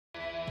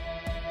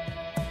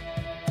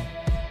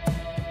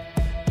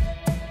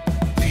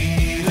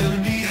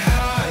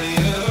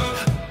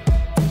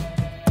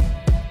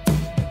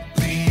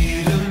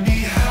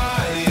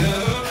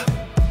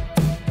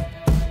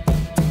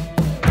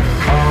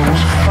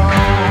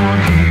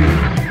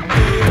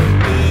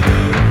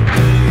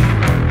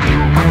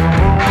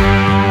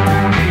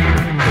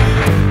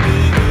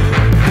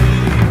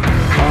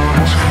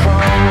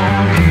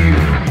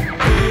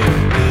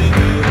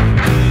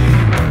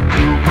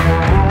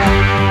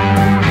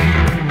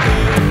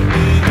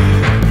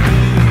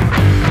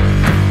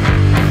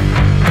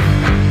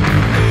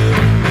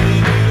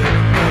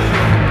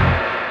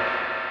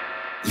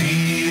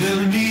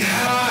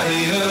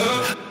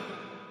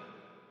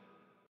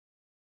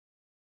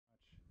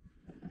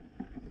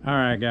All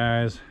right,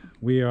 guys,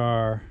 we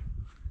are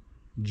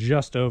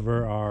just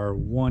over our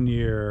 1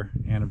 year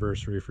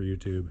anniversary for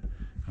YouTube.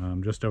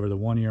 Just over the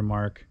 1 year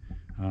mark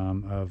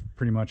of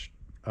pretty much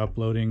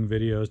uploading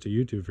videos to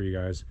YouTube for you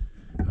guys.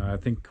 I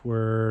think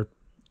we're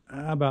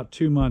about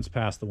 2 months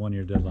past the 1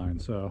 year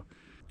deadline. So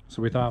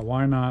we thought,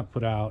 why not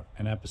put out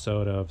an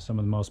episode of some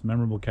of the most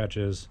memorable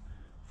catches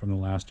from the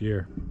last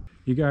year.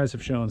 You guys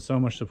have shown so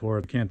much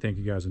support. Can't thank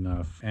you guys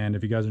enough. And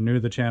if you guys are new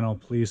to the channel,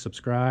 please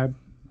subscribe.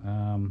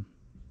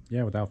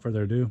 Yeah, without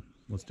further ado,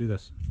 let's do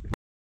this.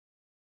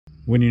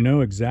 When you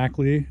know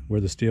exactly where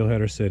the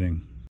steelhead are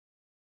sitting,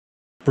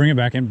 bring it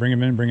back in, bring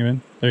him in, bring him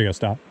in. There you go,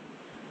 stop.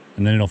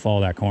 And then it'll follow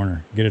that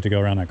corner. Get it to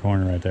go around that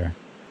corner right there.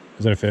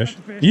 Is that a fish?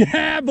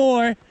 Yeah,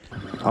 boy!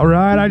 All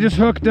right, I just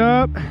hooked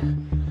up.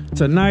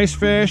 It's a nice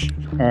fish.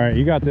 All right,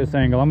 you got this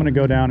angle. I'm gonna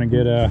go down and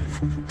get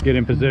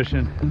in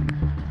position.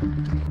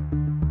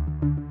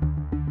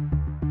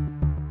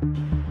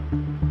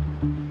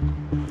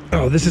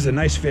 Oh, this is a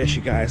nice fish,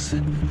 you guys.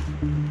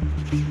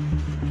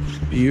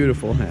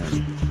 Beautiful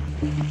head.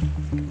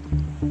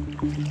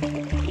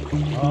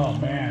 Oh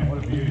man, what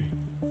a beauty.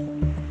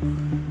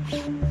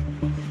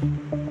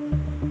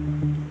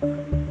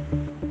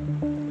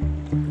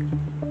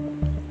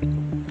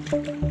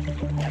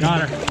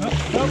 Got her. Oh.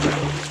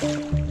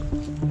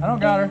 I don't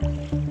got her.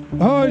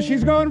 Oh,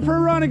 she's going for a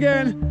run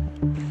again.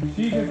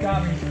 She just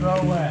got me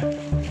so wet.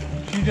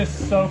 She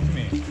just soaked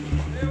me.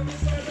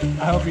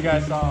 I hope you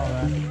guys saw all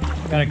that.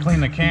 Gotta clean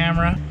the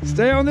camera.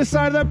 Stay on this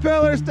side of that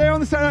pillar. Stay on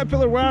the side of that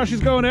pillar. Wow,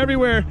 she's going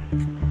everywhere.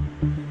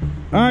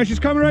 All right, she's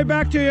coming right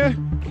back to you.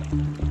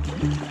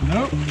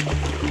 Nope.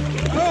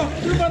 Oh,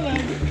 through my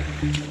leg.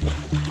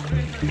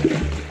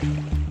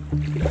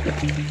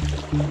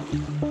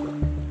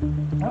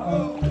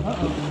 Uh-oh.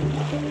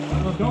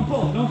 Uh-oh. Don't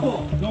pull, don't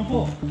pull, don't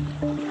pull.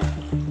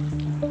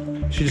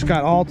 She just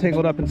got all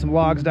tangled up in some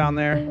logs down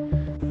there.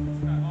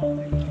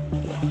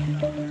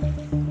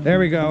 There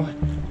we go.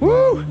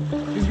 Woo!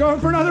 She's going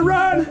for another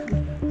run.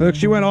 Look,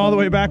 she went all the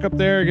way back up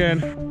there again.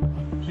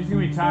 She's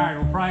gonna be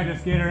tired. We'll probably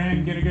just get her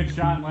in, get a good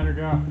shot, and let her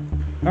go.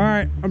 All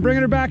right, I'm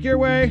bringing her back your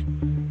way.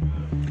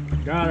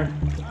 Got her.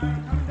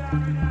 Coming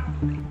down right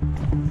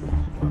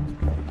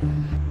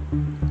now.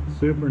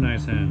 Super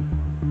nice hen.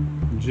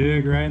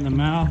 Jig right in the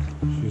mouth.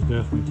 She's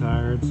definitely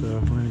tired, so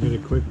we're gonna get a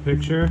quick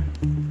picture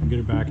and get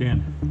her back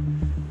in.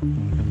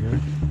 Wanna come get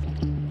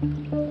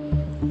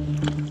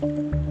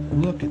her?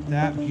 Look at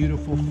that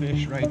beautiful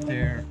fish right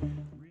there.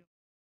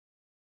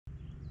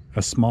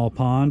 A small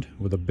pond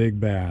with a big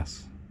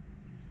bass.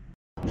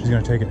 She's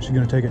gonna take it, she's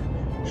gonna take it.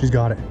 She's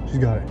got it, she's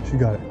got it, she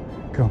got it.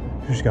 Come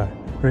on, she's got it.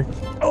 Ready?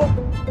 Oh,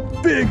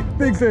 big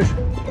fish,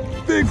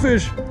 big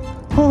fish.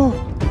 Oh,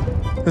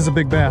 this is a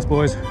big bass,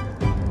 boys.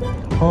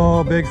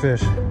 Oh, big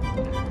fish.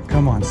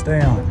 Come on,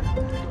 stay on,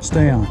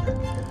 stay on.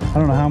 I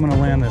don't know how I'm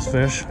gonna land this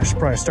fish. I should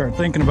probably start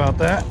thinking about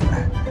that.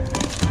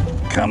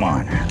 Come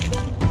on.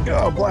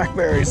 Oh,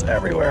 blackberries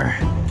everywhere.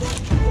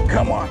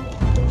 Come on,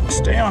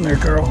 stay on there,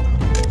 girl.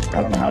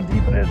 I don't know how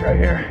deep it is right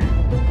here.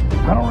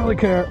 I don't really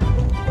care.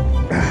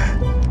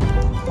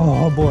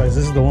 Oh, boys,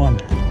 this is the one.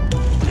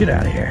 Get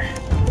out of here.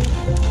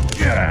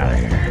 Get out of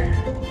here.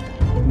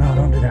 No,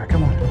 don't do that.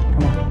 Come on,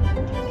 come on.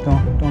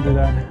 Don't do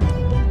that.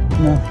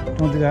 No,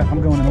 don't do that.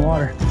 I'm going in the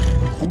water.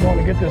 I'm going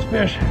to get this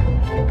fish.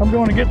 I'm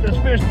going to get this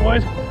fish,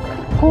 boys.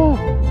 Oh,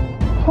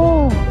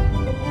 oh,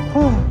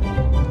 oh.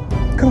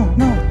 Come on,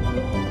 no.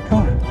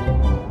 Come on.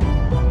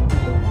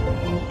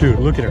 Dude,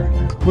 look at her.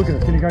 Look at her.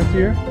 Can you guys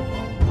see her?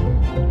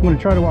 I'm gonna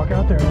try to walk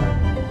out there.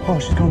 Oh,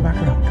 she's going back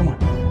around. Come on.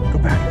 Go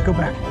back, go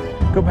back,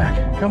 go back.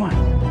 Come on.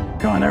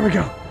 Come on, there we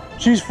go.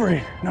 She's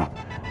free. No,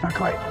 not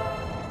quite.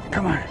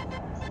 Come on.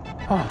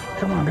 Oh,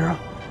 come on, girl.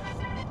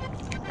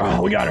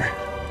 Oh, we got her.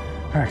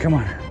 All right, come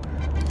on.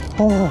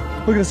 Oh,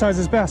 look at the size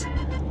of this bass.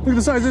 Look at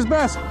the size of this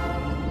bass.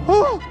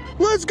 Oh,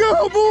 let's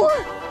go,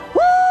 boy.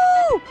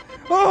 Woo!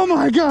 Oh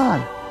my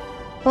God.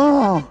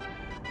 Oh,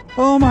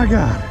 oh my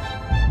God.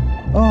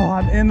 Oh,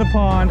 I'm in the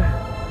pond.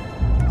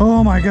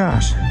 Oh my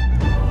gosh.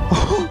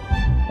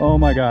 Oh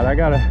my God, how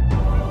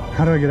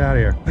do I get out of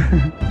here?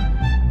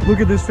 Look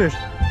at this fish.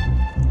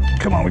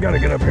 Come on, we gotta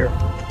get up here.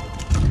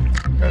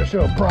 Gotta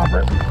show it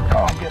proper.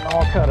 Oh, I'm getting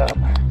all cut up.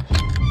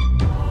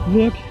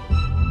 Look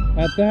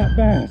at that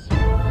bass.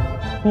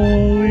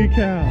 Holy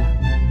cow.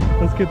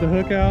 Let's get the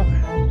hook out.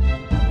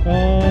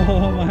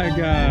 Oh my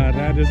God,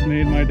 that just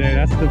made my day.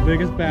 That's the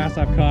biggest bass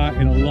I've caught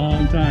in a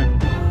long time.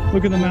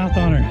 Look at the mouth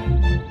on her.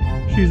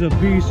 She's a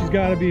beast. She's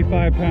gotta be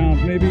 5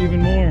 pounds, maybe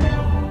even more.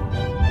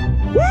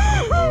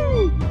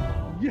 Woohoo!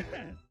 Yes!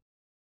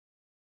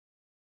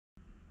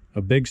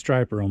 A big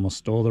striper almost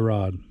stole the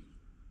rod.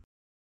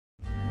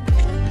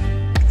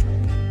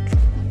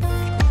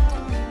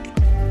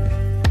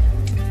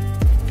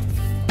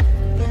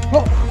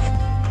 Oh!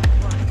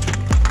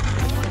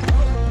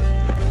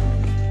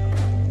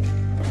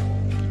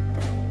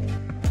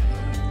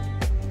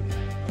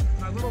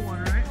 My little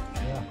one, right?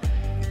 Yeah.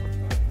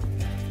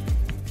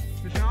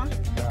 Fish on?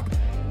 Yeah.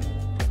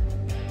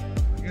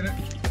 Get it?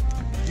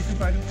 You can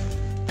find him.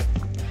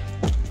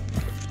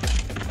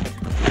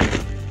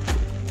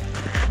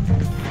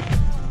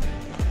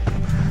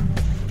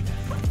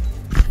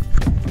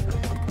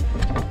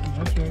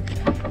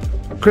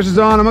 Chris is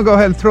on. I'm gonna go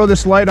ahead and throw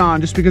this light on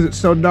just because it's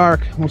so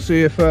dark. We'll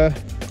see if Oh,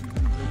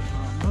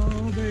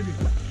 baby.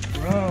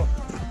 Bro.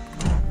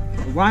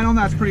 the line on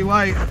that's pretty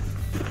light.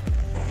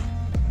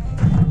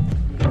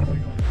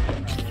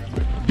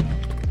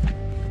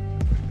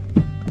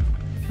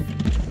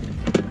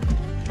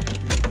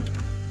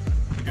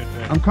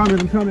 I'm coming.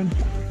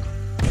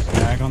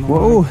 Snag on the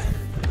Whoa. line.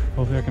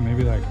 Hopefully I can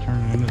maybe like turn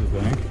it into the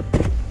bank.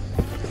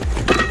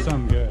 It's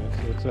something good.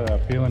 It's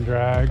a peel and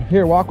drag.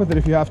 Here, walk with it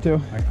if you have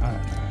to. I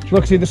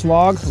Look, see this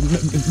log?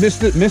 Miss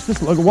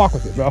this log. Walk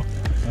with it, bro.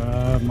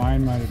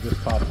 Mine might have just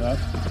popped up.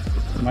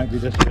 It might be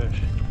this fish.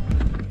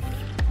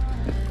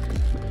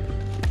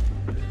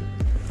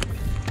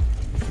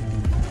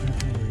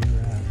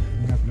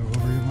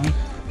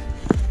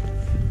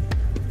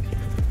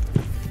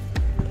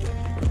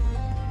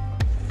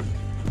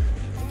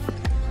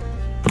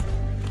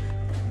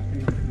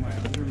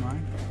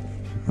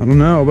 I don't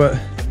know, but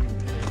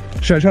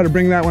should I try to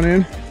bring that one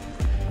in?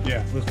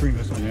 Yeah, let's bring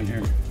this one in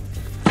here.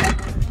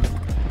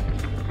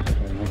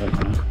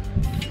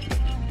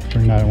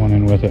 Bring that one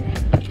in with it.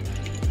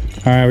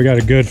 All right, we got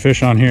a good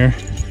fish on here.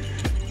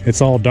 It's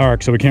all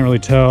dark, so we can't really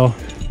tell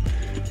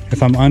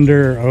if I'm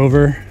under or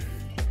over.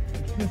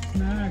 It's this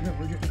snag that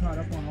we're getting caught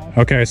up on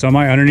also. Okay, so am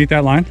I underneath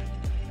that line?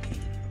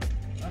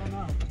 I don't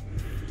know.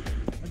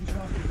 I just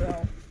lost the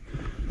bell.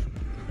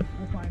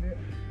 I'll find it.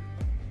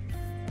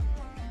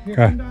 Here,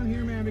 Okay. come down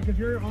here, man, because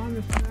you're on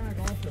the snag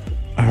also.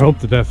 I hope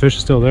that that fish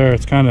is still there.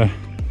 It's kind of,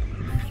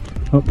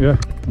 oh yeah,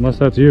 unless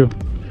that's you.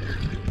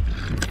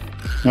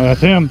 No,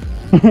 that's him.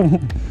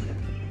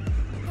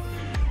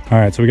 All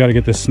right, so we got to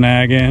get this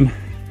snag in,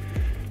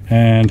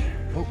 and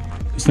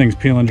this thing's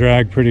peel and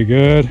drag pretty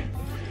good.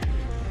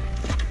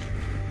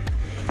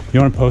 You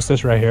want to post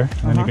this right here,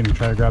 and then you can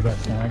try to grab that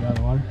snag out of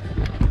the water.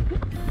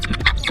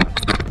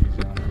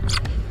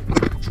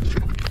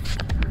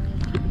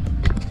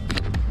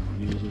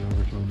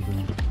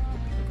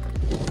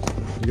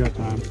 You got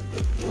time.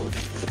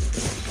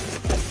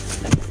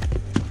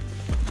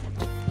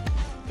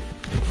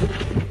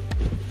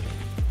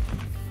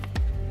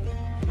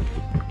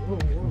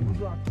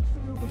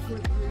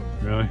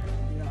 Really?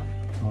 Yeah.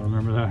 I'll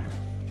remember that.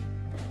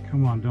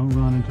 Come on, don't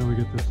run until we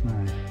get this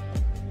snag.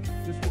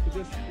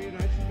 Just be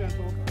nice and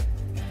gentle.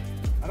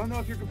 I don't know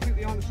if you're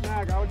completely on the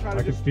snag. I would try to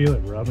I can feel it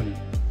rubbing it.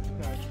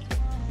 Okay.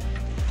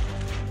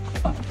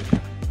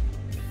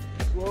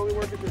 Slowly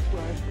work it this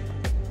way.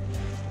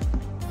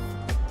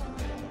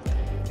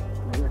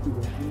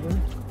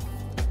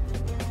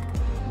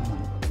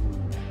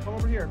 Come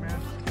over here,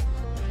 man.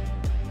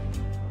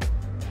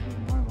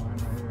 My line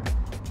right here.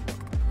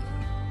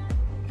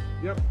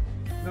 Yep.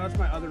 No, that's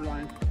my other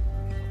line.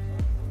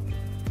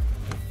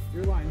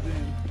 Your line's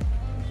in.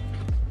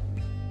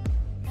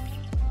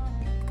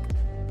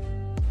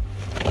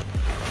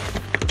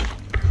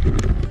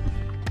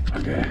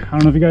 Okay, I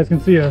don't know if you guys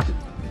can see us,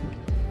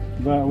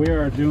 but we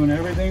are doing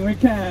everything we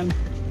can.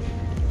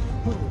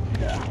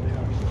 Yeah, we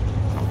are.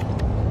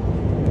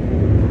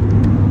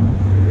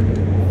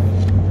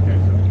 Okay,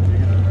 so you're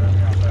gonna grab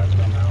me off that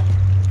somehow.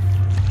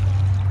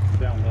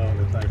 Down low,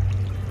 it's like,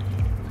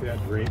 see that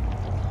drape? I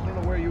don't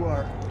know where you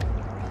are.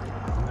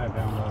 Isn't that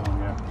down low one,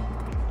 yeah?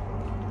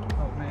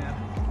 Oh, man.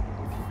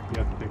 You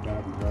have to pick that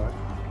up and throw it.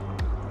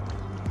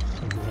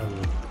 Think of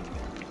that.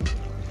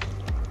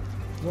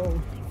 Whoa.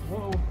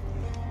 Whoa.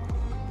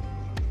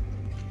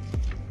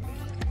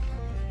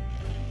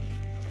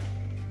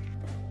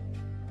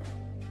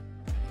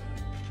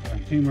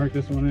 Teamwork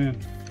this one in,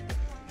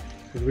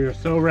 because we are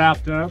so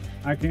wrapped up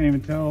I can't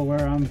even tell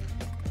where I'm.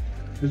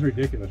 This is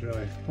ridiculous,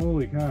 really.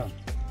 Holy cow,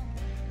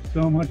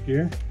 so much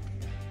gear.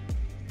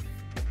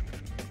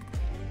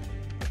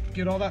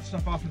 Get all that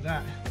stuff off of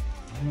that.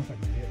 I don't know if I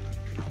can get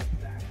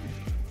that.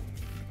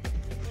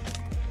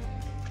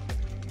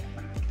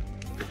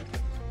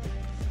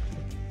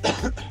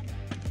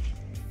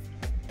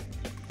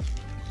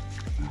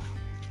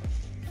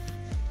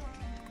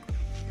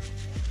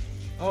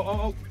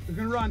 Oh, we're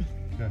gonna run.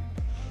 Okay.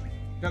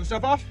 Got the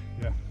stuff off?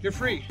 Yeah. You're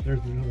free. There's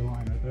another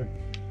line right there.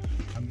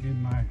 I'm in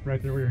my,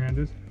 right there where your hand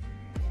is.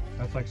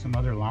 That's like some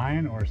other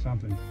line or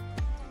something.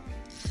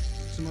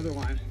 Some other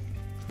line.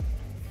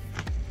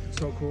 It's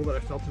so cool that I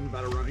felt him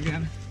about to run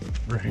again.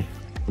 Right.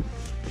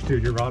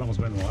 Dude, your rod almost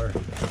went in the water.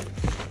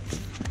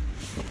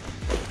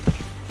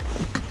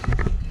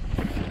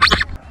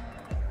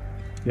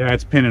 Yeah,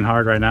 it's pinning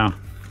hard right now.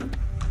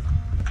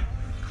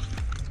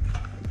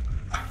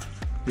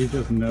 He's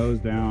just nose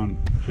down,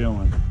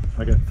 chilling,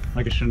 like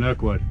a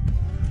Chinook would.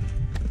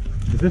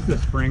 Is this a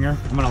Springer?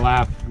 I'm gonna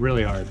laugh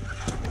really hard.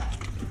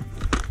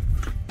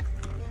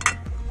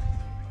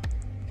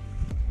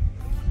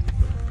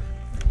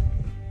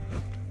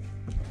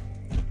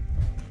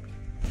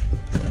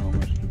 So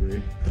much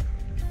debris.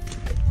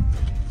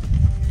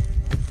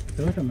 I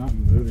feel like I'm not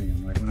moving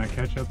him. Like when I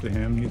catch up to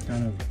him, he's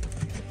kind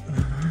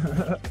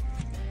of.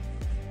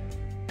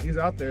 He's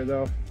out there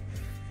though.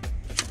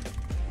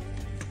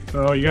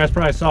 So you guys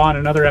probably saw in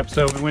another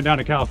episode, we went down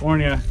to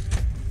California.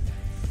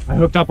 I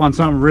hooked up on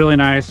something really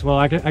nice. Well,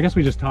 I guess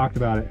we just talked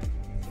about it.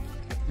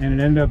 And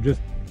it ended up just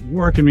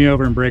working me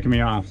over and breaking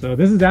me off. So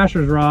this is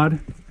Asher's rod,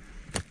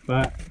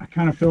 but I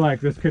kind of feel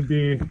like this could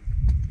be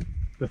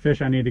the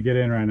fish I need to get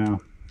in right now.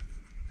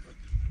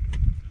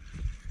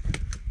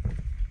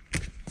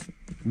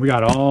 We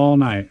got all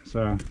night,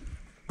 so.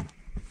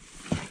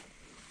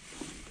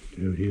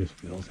 Dude, he just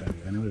feels heavy.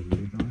 I know there's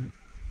leaves on it.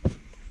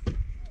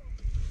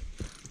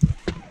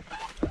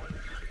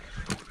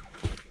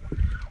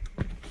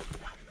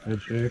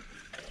 Head shake.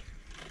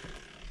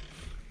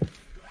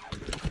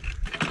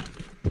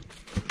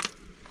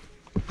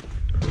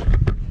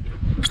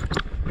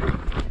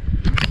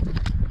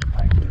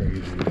 Like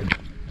crazy, dude.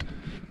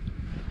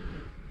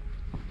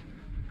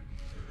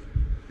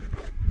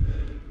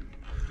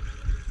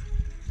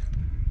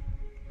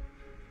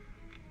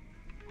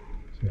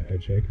 See that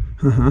head shake?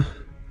 Uh-huh.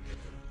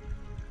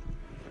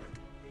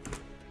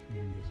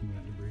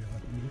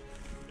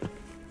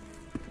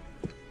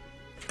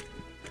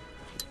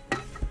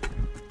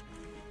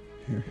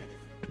 Here.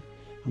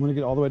 I'm gonna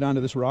get all the way down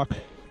to this rock.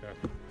 Okay.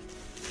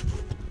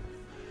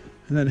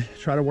 And then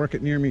try to work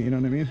it near me, you know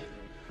what I mean?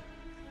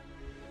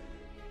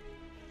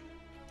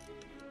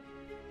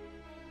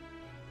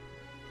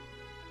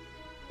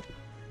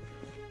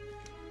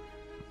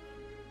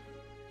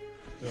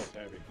 Feels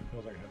heavy.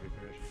 Feels like a heavy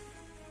fish.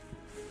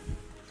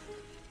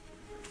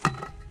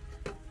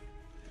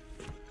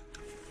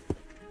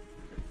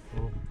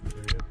 Oh,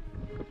 there he is.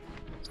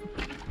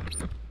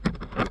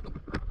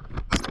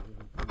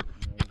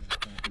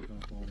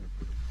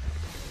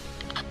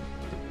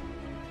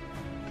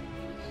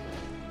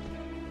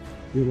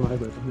 You're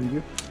live right behind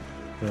you.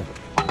 Yeah.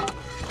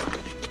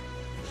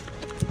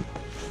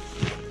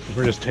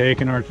 We're just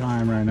taking our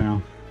time right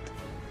now.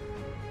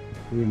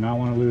 We do not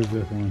want to lose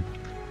this one.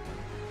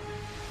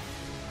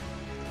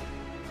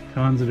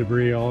 Tons of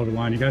debris all over the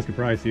line. You guys could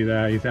probably see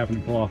that. He's having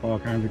to pull off all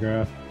kinds of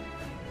grass.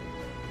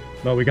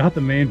 But we got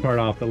the main part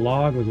off. The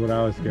log was what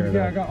I was scared of.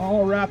 Yeah, I got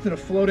all wrapped in a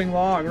floating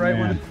log, right?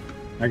 Man,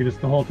 I could just,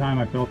 the whole time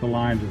I felt the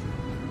line just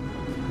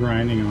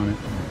grinding on it.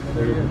 Oh,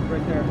 there it is,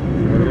 right there.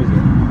 Where is it?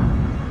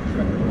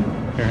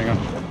 Here, hang on.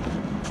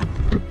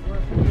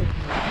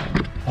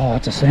 Oh,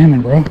 that's a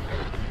salmon, bro.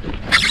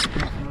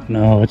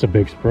 No, it's a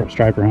big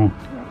striper, huh?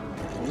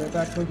 Yeah. Right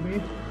back towards me.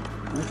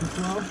 Nice and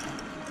slow.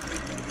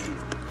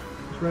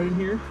 It's right in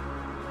here.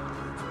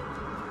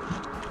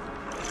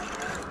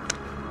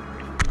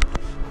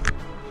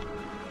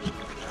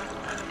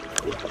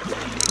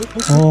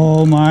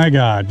 Oh my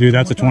God, dude,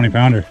 that's a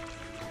 20-pounder.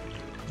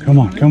 Come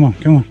on, come on,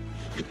 come on.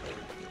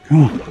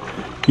 Come on.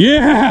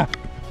 Yeah!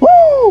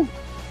 Woo!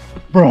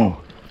 Bro.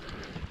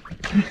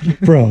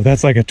 Bro,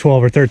 that's like a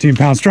 12 or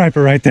 13-pound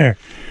striper right there.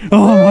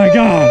 Oh my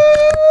God.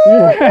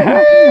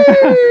 Yeah.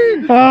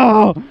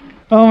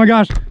 Oh my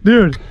gosh,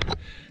 dude.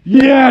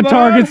 Yeah,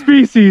 target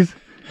species.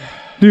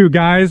 Dude,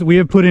 guys, we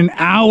have put in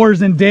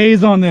hours and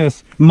days on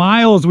this.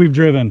 Miles we've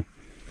driven.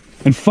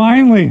 And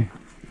finally,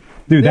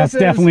 dude, that's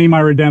definitely my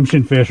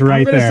redemption fish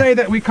right there. I'm gonna say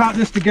that we caught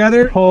this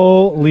together.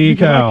 Holy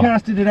cow. I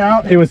casted it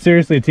out. It was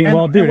seriously a team. And,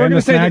 well, dude, we're and gonna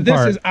the say that snag this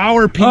part. is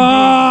our PB.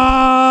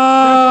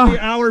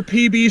 Our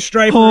PB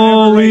striper.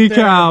 Holy right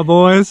cow,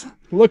 boys.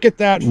 Look at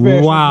that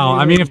fish. Wow.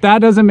 I mean, if that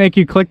doesn't make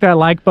you click that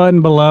like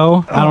button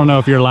below, I don't know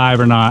if you're live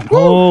or not. Woo.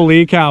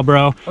 Holy cow,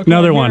 bro. Okay,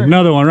 another one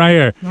right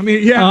here. I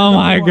mean, yeah. Oh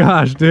my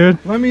gosh, dude.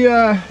 Let me,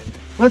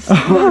 let's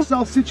get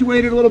ourselves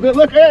situated a little bit.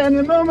 Look, hey, in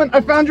the moment,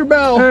 I found your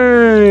bell.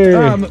 Hey.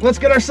 Let's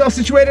get ourselves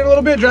situated a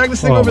little bit. Drag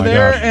this thing over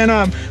there, gosh.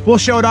 and we'll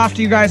show it off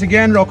to you guys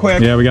again real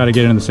quick. Yeah, we got to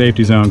get in the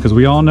safety zone because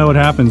we all know what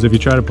happens if you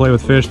try to play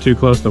with fish too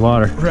close to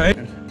water. Right.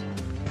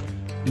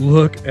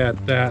 Look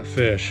at that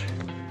fish.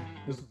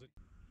 This is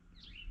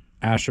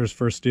Asher's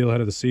first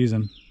steelhead of the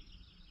season.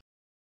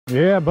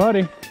 Yeah,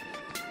 buddy.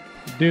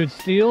 Dude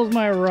steals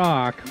my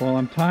rock while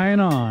I'm tying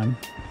on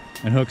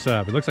and hooks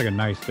up. It looks like a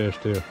nice fish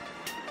too.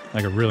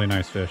 Like a really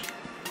nice fish.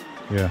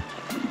 Yeah,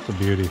 it's a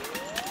beauty.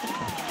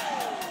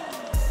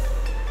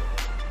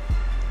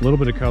 A little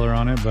bit of color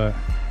on it, but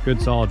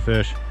good solid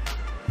fish.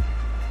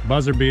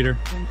 Buzzer beater.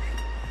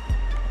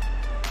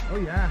 Oh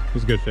yeah.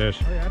 It's a good fish.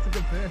 Oh yeah, that's a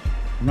good fish.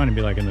 It might even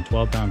be like in the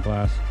 12-pound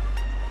class.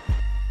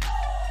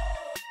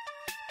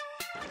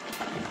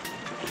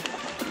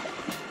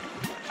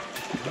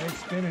 It's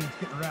spinning, it's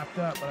getting wrapped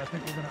up, but I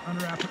think we're gonna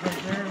unwrap it right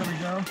there. There we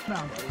go.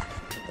 Found it.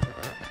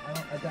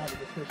 I doubt that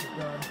this fish is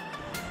done.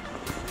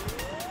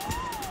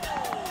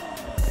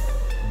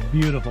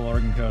 Beautiful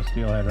Oregon Coast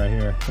steelhead right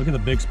here. Look at the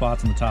big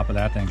spots on the top of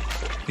that thing.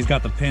 He's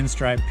got the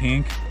pinstripe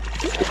pink.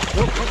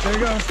 Oh, there he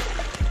goes.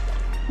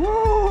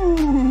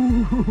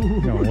 Woo!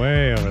 He's going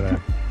way over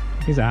there.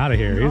 He's out of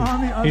here.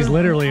 He's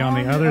literally on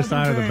the other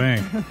side of the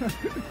bank.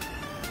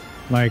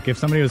 Like if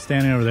somebody was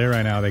standing over there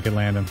right now, they could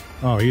land him.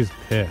 Oh, he's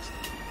pissed.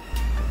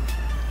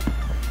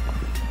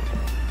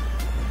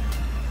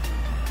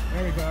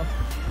 There we go.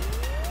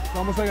 It's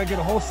almost like I get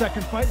a whole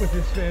second fight with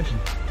this fish.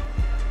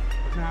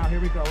 But now,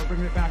 here we go. We're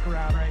bringing it back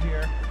around right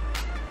here.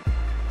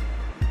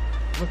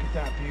 Look at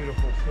that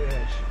beautiful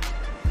fish.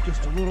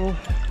 Just a little,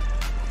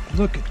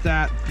 look at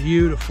that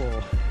beautiful,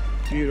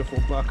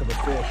 beautiful buck of a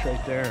fish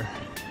right there.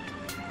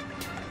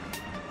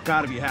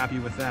 Gotta be happy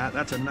with that.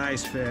 That's a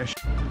nice fish.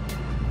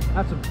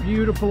 That's a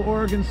beautiful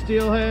Oregon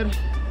steelhead.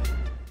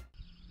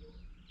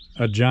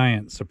 A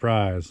giant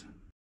surprise.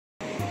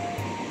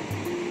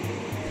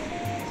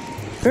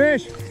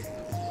 Fish!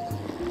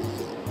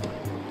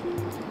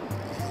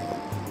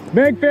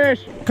 Big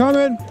fish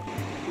coming!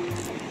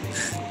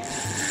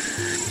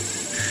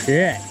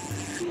 Yeah.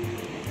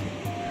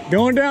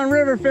 Going down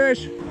river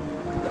fish.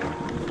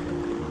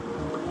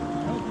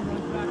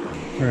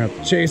 We're gonna have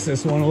to chase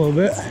this one a little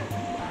bit.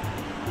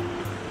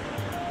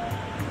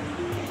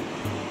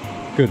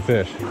 Good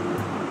fish.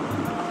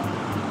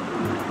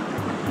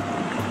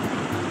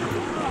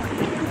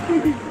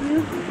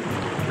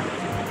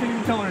 Can't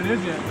even tell what it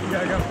is yet. You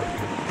gotta go.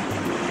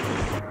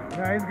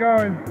 Yeah, he's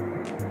going.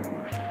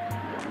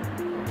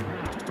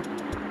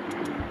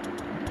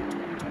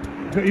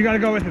 You gotta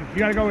go with him. You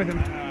gotta go with him.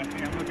 I'm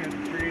looking at the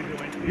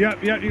trees.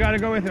 Yep, you gotta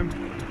go with him.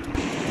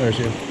 There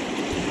she is.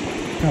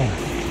 Oh.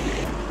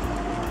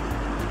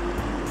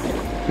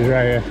 She's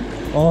right here.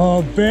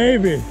 Oh,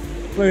 baby.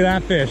 Look at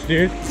that fish,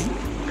 dude.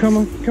 Come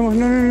on, come on.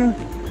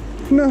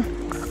 No.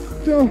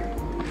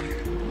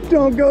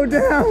 Don't go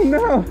down,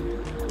 no.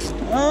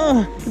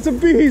 Oh, it's a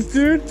beast,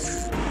 dude.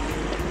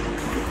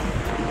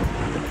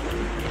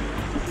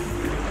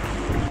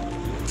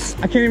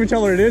 I can't even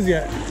tell what it is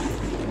yet.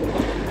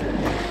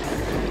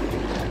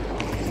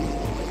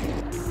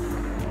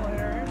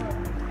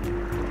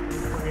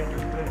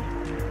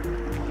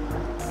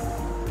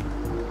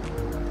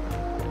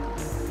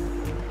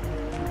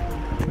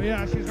 But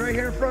yeah, she's right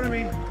here in front of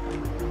me.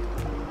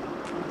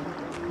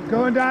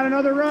 Going down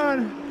another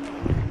run.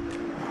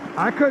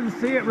 I couldn't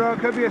see it, bro. It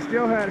could be a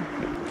steelhead.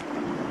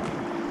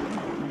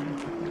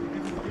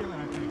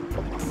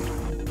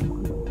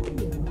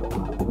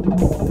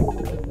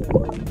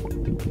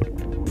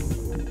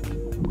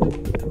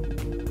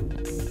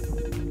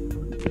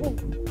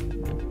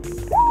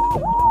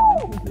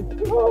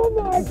 Oh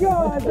my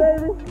God,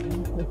 baby!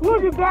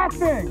 Look at that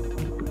thing!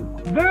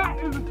 That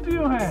is a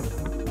steelhead!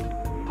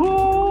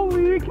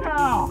 Holy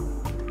cow!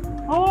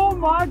 Oh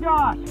my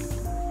gosh!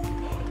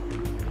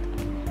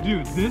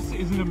 Dude, this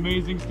is an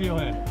amazing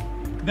steelhead.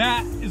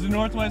 That is a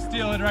Northwest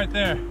steelhead right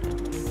there.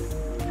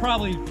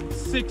 Probably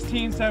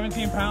 16,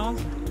 17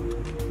 pounds.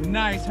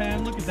 Nice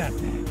hand, look at that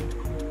thing.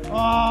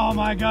 Oh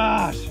my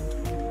gosh.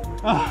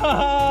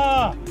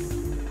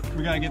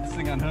 We gotta get this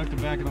thing unhooked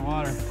and back in the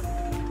water.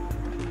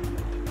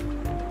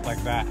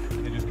 Like that,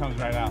 it just comes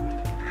right out.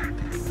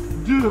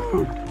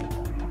 Dude,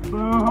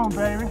 boom,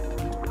 baby.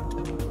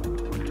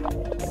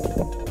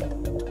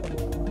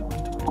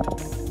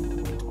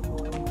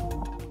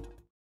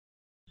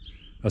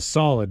 A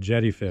solid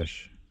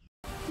jettyfish.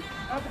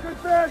 That's a good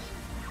fish.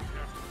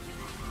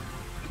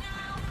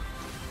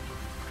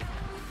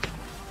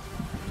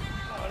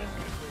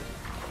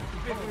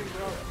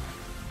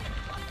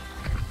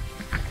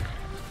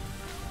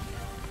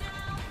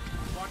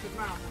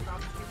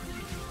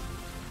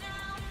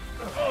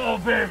 Oh,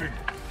 baby.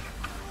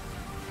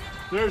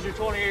 There's your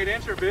 28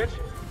 incher, bitch. It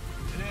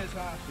is,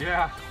 huh?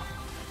 Yeah.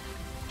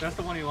 That's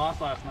the one he lost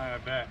last night, I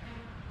bet.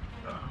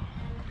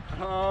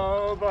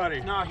 Oh,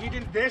 buddy. No, he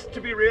didn't. This,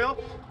 to be real,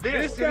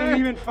 this guy didn't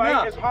even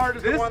fight as hard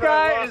as the one that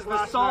I lost last night. This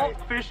guy is the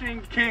salt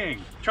fishing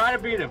king. Try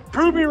to beat him.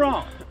 Prove me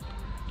wrong.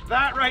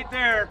 That right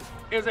there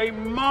is a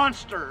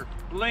monster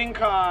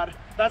lingcod.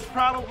 That's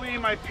probably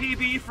my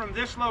PB from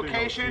this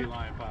location.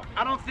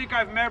 I don't think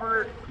I've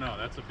ever... No,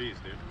 that's a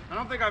beast, dude. I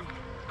don't think I've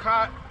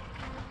caught...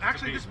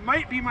 Actually, this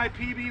might be my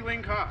PB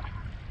lingcod.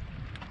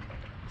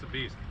 It's a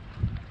beast.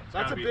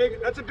 That's a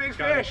big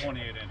fish.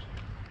 28 inch.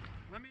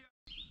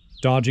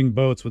 Dodging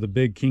boats with a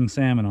big king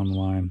salmon on the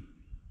line.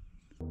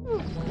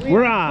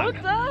 We're on.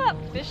 What's up?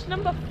 Fish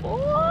number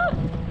 4.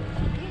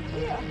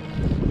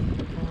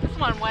 This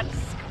one went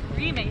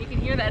screaming. You can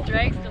hear that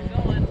drag still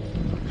going.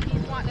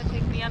 He's wanting to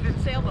take me under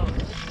the sailboat.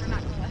 We're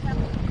not going to let him.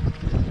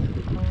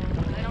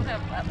 I don't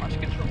have that much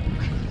control.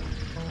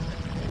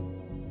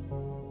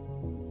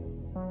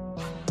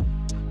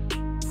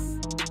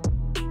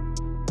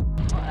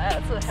 Oh,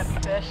 that's a heavy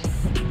fish.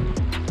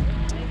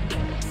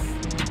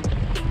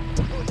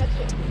 Oh, that's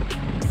it.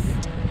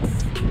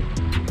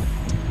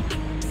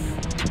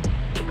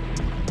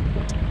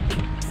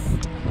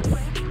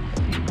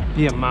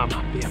 Be a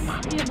mama, be a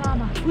mama. Be a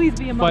mama. Please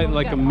be a mama. Fighting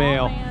like a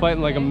male,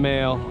 fighting like a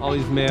male. All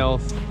these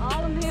males.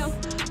 All the males.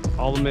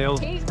 All the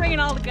males. He's bringing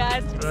all the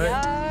guys to the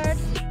yard.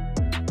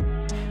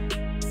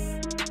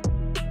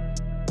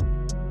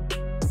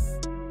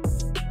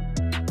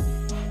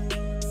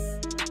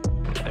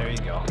 There you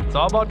go. It's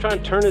all about trying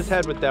to turn his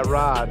head with that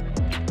rod.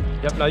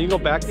 Yep, now you go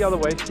back the other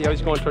way. See how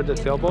he's going towards that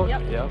sailboat?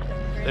 Yep.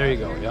 There you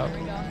go, yep. There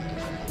we go.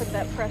 Put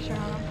that pressure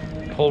on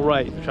him. Pull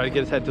right. Try to get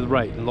his head to the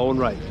right and low and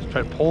right. Just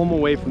try to pull him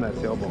away from that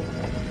sailboat.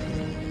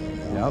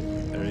 Yep,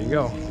 there you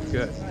go.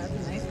 Good. Oh,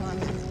 that's a nice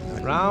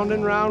one. Round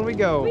and round we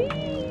go.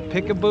 Whee!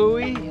 Pick a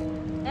buoy.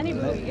 Any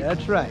buoy.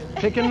 That's right.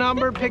 Pick a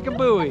number, pick a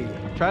buoy.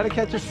 Try to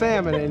catch a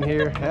salmon in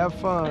here. Have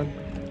fun.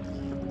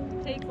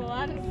 Takes a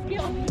lot of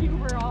skill to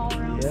maneuver all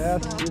around.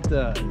 Yes, it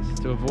does.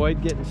 To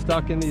avoid getting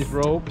stuck in these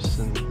ropes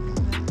and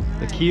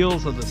the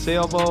keels of the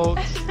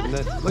sailboats. And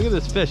then, look at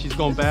this fish, he's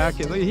going back.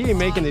 And look, he ain't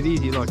making it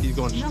easy. Look, he's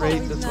going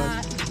straight this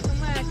way.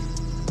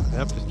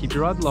 Yep, just keep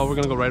your rod low. We're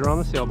gonna go right around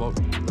the sailboat.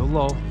 Real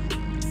low.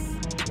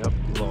 Yep,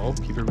 low.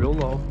 Keep it real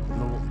low.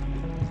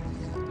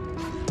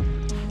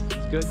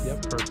 It's good.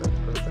 Yep, perfect.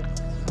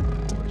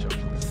 Watch out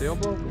for the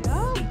sailboat.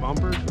 Yep.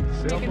 Bumpers with the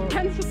sailboat. Making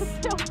friends with the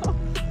sailboat.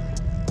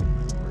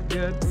 We're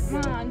good.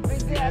 Come on,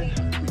 Big Daddy.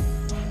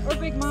 Or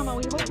Big Mama.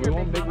 We hope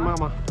you're Big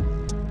Mama.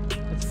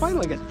 It's fighting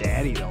like a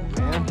daddy though,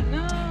 man.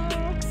 No.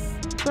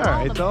 It's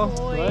alright though,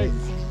 right?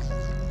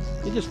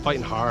 You're just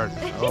fighting hard.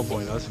 Oh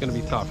boy, no, it's gonna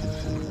be tough.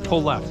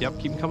 Pull left. Yep,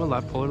 keep him coming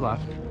left. Pull her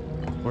left.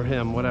 Or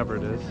him, whatever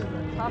it is.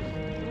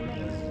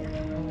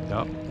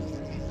 Yep.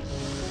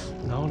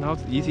 No, now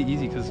it's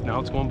easy, because now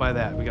it's going by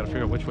that. We gotta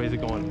figure out which way is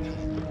it going.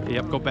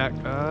 Yep, go back.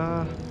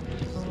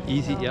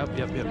 Easy. Yep.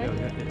 Yep, easy.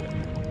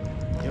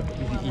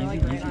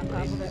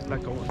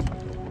 Let go.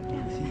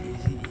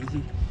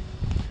 Easy.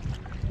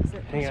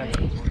 Hang on.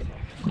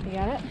 You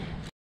got it?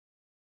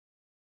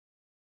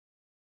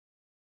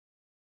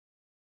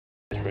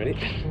 Ready?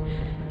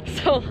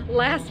 So,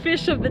 last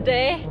fish of the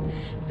day.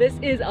 This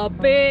is a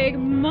big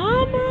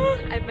mama.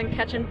 I've been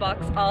catching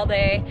bucks all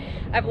day.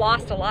 I've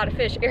lost a lot of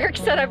fish. Eric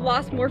said I've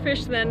lost more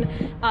fish than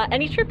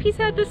any trip he's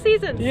had this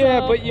season. Yeah,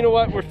 so. but you know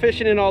what? We're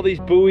fishing in all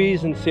these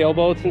buoys and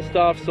sailboats and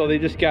stuff, so they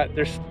just got,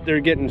 they're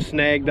getting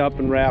snagged up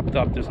and wrapped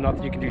up. There's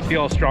nothing you can do. See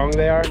how strong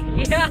they are?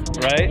 Yeah.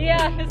 Right?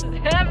 Yeah, this is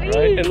heavy.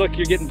 Right? And look,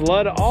 you're getting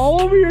blood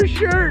all over your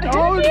shirt.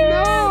 Oh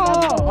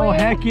no! Oh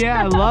heck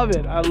yeah, I love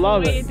it. I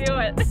love it. You do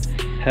it.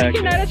 Heck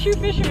You're not a true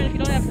fisherman if you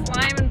don't have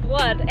slime and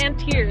blood and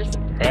tears.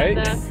 Right?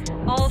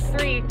 And all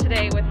three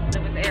today with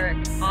Eric.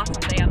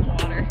 Awesome day on the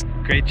water.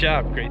 Great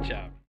job.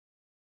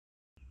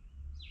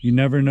 You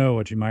never know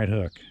what you might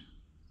hook.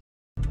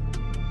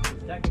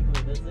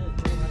 Technically, this is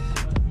pretty much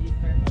the most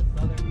eastern,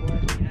 most southern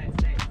part of the United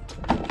States.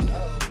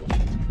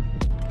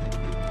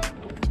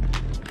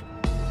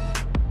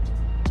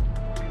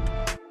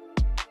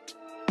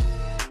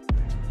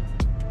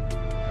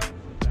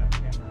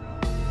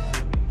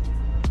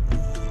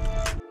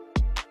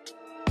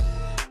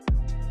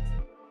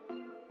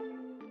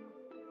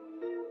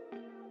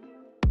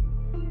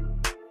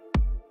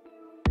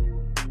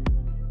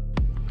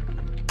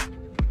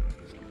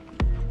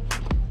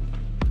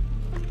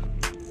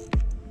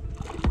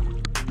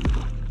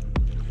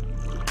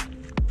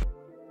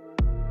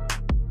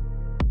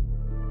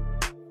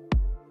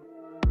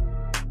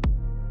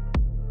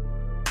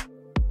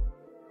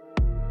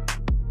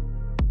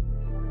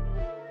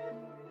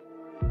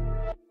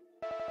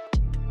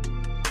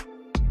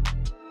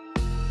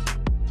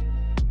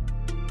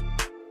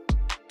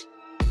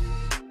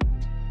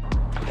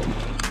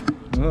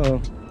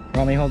 Uh-oh.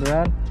 Want me to hold the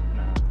rod?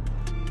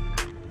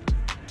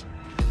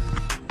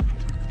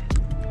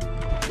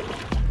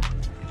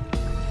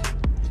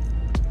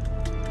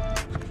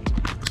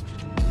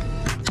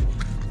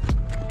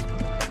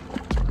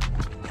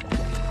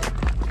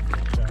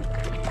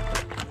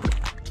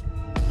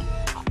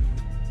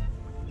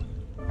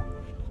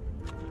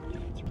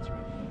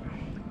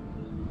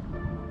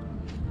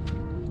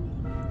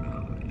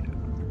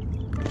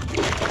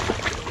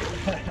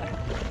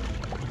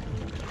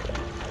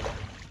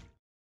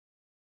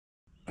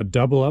 A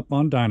double up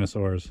on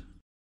dinosaurs.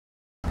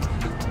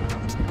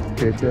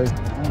 Okay, Jay.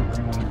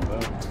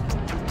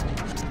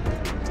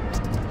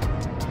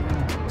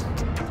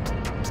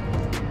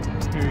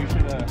 Here, you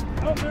should,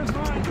 oh, there's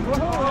mine!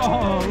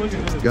 Whoa, look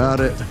at this. Got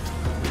it.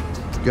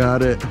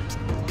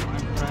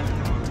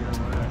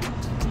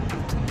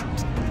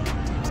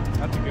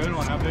 That's a good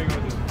one. How big was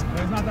it?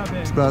 It's not that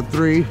big. About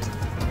 3.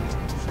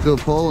 Still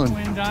pulling.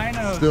 Twin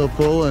dinos. Still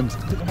pulling.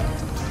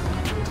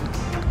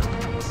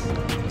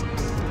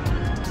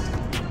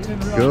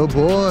 Go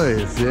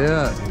boys,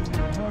 yeah.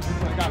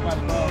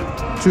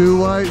 2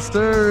 white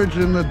sturge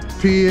in the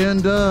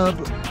PENN dub.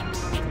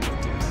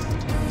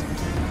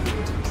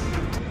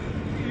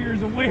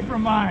 Years away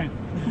from mine.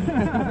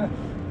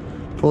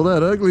 Pull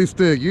that ugly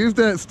stick. Use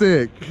that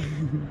stick.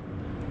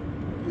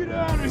 Get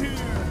out of here.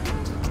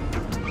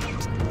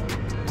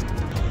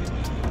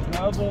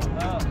 Double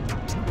up.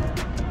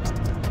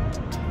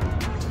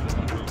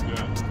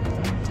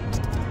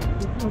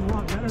 This feels a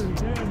lot better than it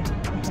did.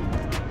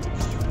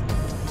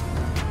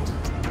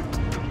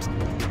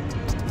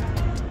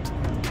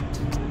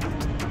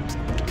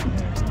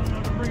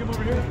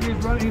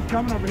 He's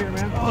coming over here,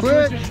 man. Oh,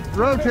 Switch,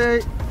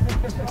 rotate.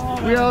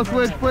 We all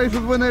switch places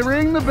when they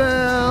ring the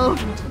bell.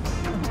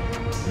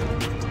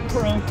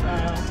 Pro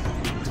style.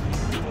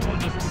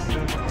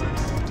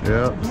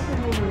 Yep.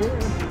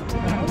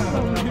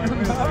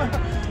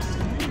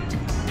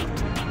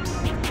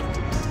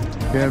 I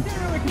can't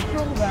really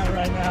control that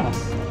right now.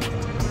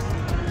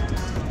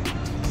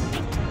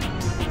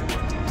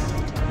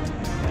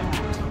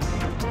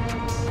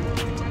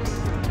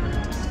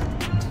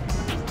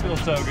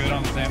 Feels so good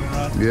on the salmon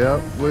rod.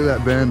 Yep, look at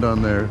that bend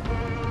on there.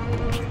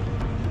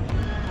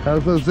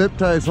 How's those zip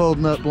ties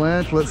holding up,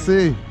 Blanche? Let's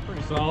see.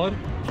 Pretty solid.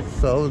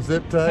 Solid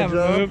zip tie Haven't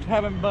job. moved,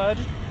 haven't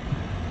budged.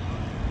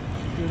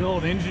 Good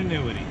old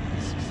ingenuity.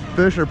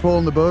 Fish are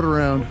pulling the boat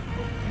around.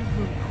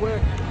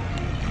 Quick.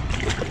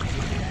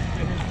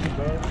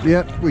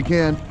 Yep, we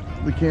can.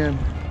 We can.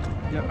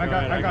 Yep, I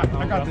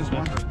got this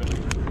one.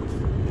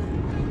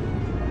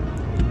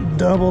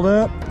 Doubled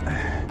up.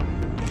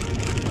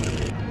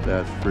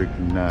 That's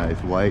freaking nice.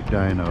 White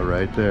dino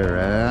right there.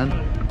 And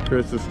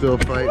Chris is still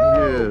fighting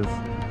his.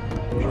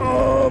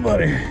 Oh,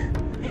 buddy.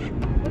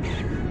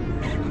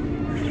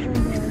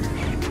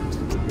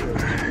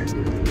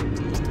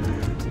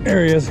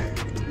 There he is.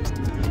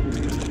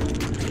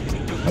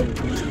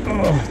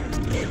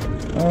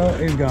 Oh,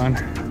 he's gone.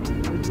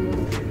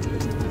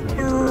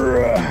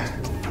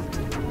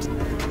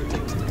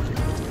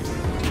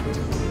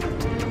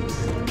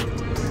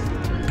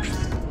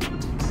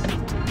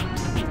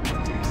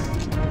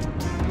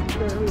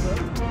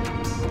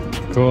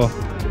 Cool.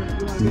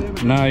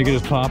 Now you can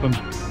just pop him.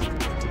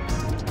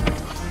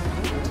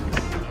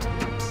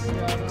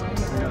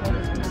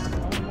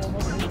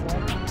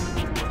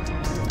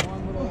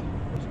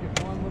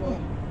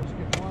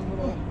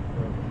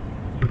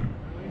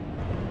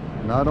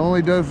 Not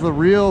only does the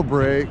reel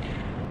break,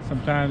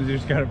 Sometimes you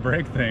just gotta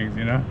break things,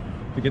 you know,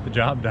 to get the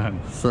job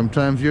done.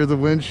 sometimes you're the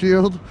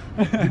windshield.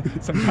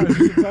 Sometimes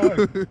it's a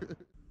bug.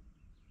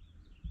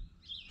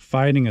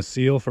 Fighting a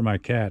seal for my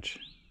catch.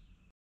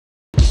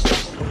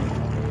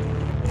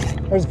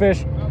 There's a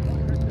fish.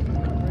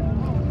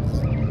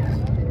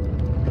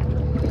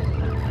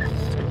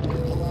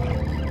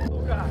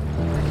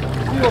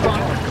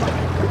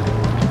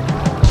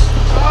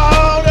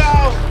 Oh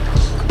no!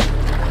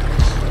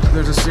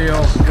 There's a seal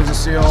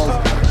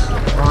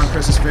on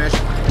Chris's fish,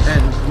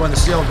 and when the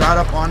seal got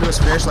up onto his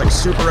fish, like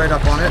super right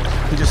up on it,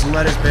 he just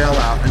let his bail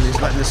out, and he's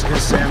letting his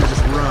salmon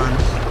just run.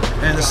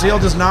 And the seal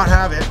does not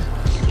have it.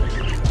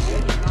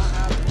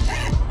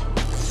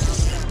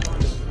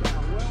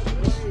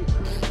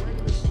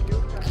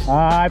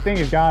 I think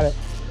he's got it.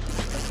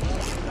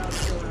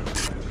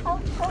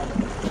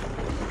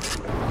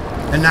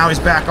 And now he's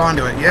back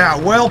onto it. Yeah,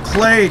 well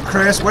played,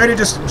 Chris. Way to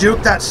just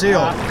juke that seal.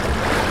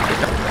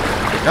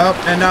 Yep,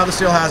 and now the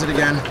seal has it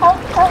again.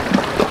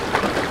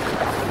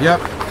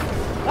 Yep.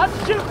 Let's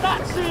shoot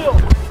that seal.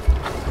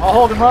 I'll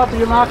hold him up and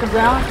you knock him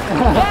down.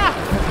 Yeah.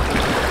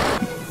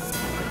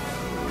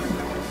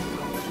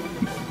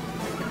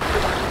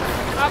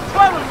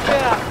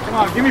 Come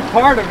on, give me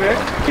part of it.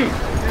 Keep.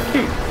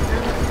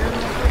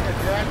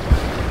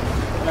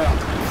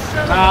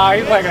 Nah,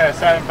 he's like a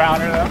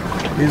 7-pounder though.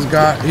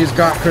 He's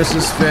got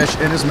Chris's fish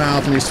in his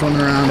mouth and he's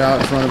swimming around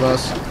out in front of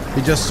us.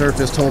 He just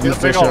surfaced holding the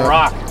fish up. Big old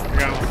rock.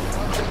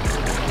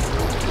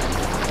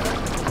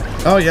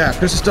 Oh yeah,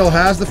 Chris still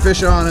has the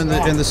fish on, and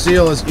the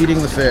seal is eating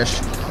the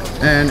fish.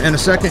 And in a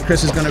second,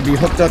 Chris is going to be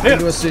hooked up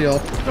into a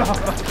seal.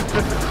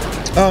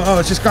 Oh,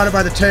 it's just got it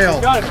by the tail.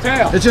 It's got its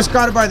tail. It just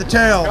got it by the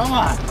tail. Come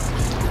on.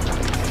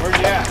 Where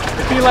you at?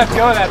 If he lets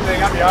go of that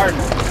thing, I'm yarding.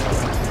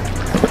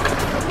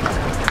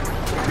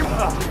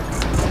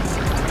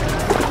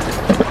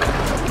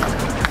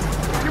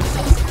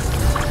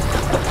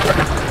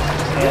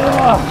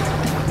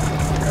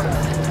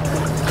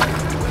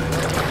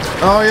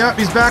 Oh, yep,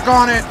 he's back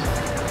on it.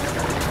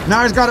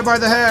 Now he's got it by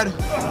the head.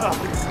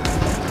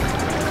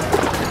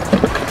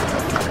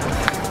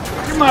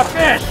 You're my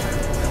fish.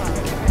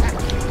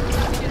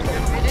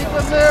 Keep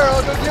him there,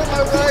 I'll go get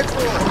my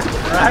rifle.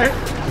 Right?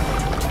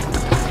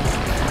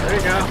 There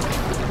you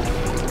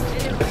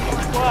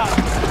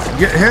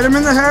go. Hit him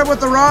in the head with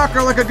the rock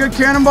or like a good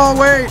cannonball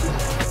weight.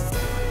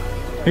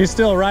 He's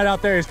still right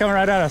out there. He's coming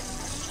right at us.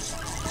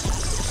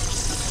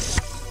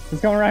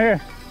 He's coming right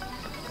here.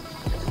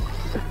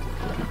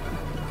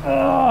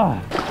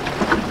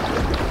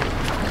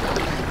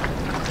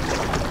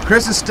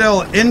 Chris is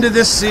still into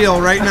this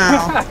seal right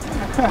now.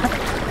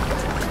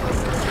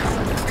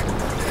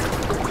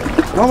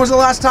 When was the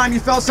last time you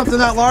felt something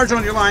that large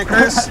on your line,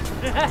 Chris?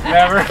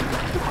 Never.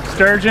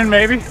 Sturgeon,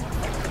 maybe?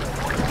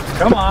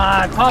 Come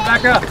on, pop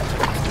back up.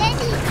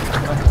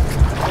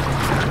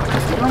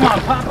 Come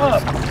on, pop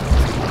up.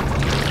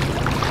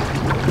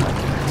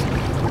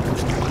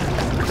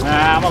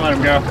 Nah, I'm gonna let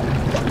him go.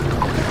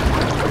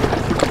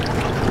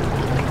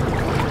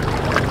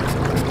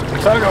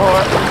 Tug of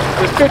war.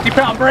 This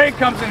 50-pound braid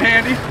comes in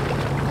handy.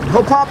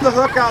 He'll pop the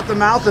hook out the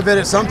mouth of it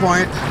at some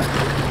point.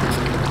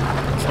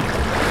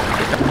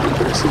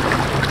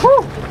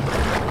 Woo.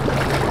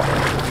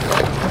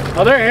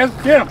 Oh, there he is.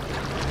 Get him.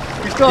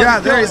 He's still Yeah,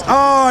 there he is.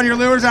 Oh, and your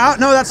lure's out?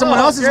 No, that's someone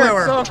else's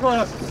lure. So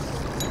close.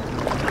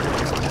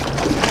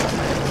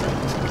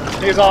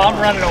 He's all, I'm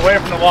running away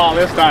from the wall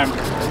this time.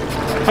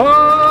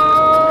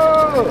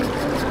 Oh!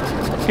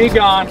 He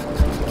gone.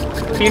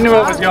 He knew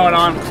what was going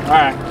on. All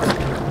right.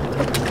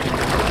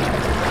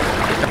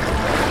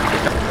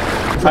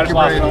 I just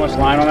lost so much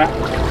line on that.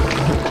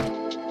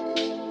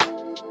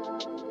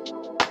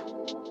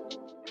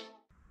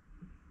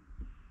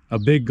 A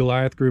big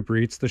Goliath grouper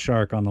eats the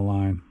shark on the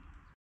line.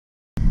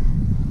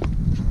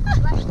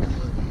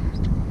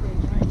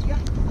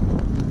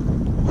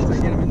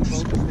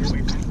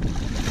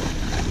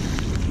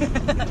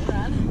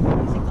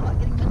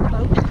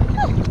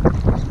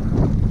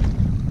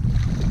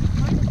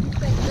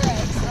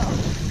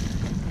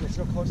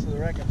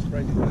 back. I'm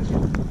surprised he's not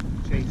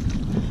getting chased.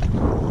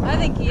 I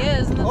think he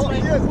is. And that's Oh,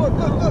 he is. Look,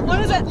 look, look.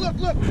 What is it? Look,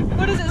 look.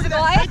 What is it? Is it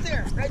Right Goliath?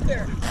 there, right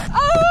there.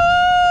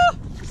 Oh!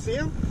 You see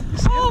him?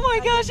 Oh my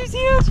gosh, he's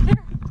huge.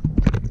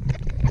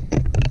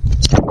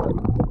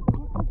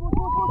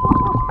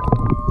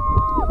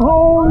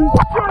 Holy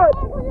shit!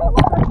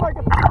 That's like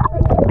a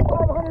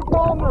 500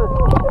 pounder.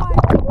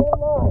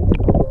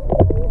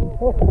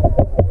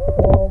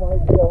 Oh my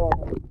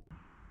god.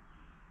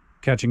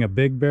 Catching a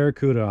big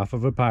barracuda off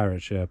of a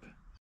pirate ship.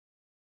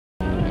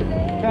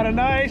 Got a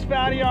nice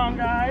fatty on,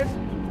 guys.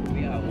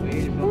 We are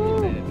way from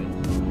the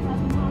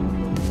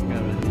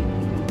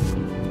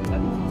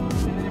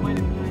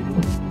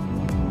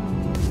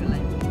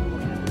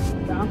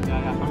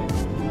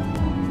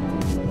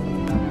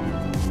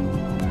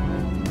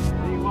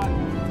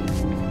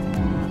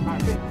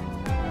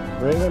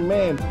Bring him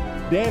in.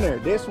 Dinner.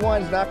 This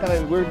one's not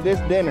gonna, this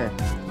dinner.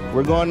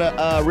 We're going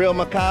to Real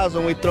Macaws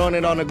and we're throwing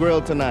it on the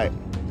grill tonight.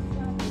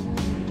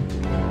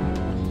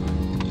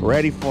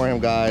 Ready for him,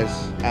 guys.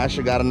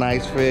 Asher got a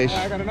nice fish.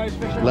 I got a nice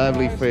fish.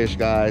 Lovely fish,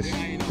 guys.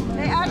 Hey,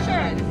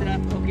 Asher.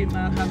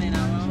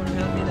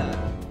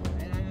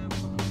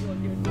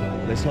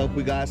 Let's hope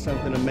we got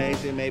something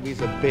amazing. Maybe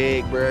it's a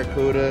big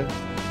barracuda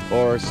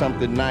or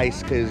something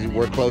nice because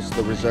we're close to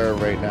the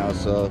reserve right now.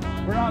 So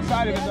We're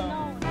outside of it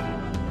though.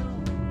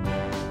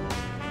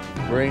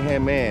 bring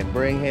him in.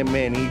 Bring him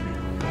in.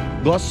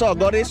 Go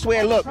this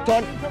way. Look,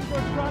 turn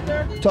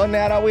the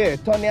other way.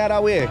 Turn the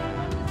other way.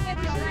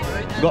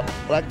 Go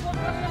like.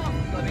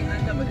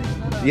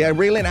 Yeah,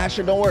 reel in,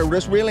 Asher. Don't worry.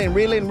 Just reel in,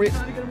 reel in, reel.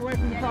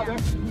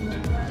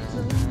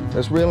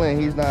 Just reel in.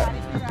 He's not.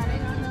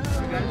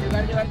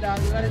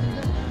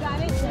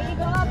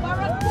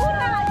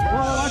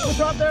 Watch the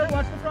drop there.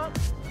 Watch the drop.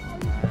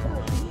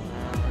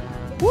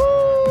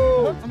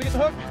 Woo! Let me get the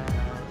hook.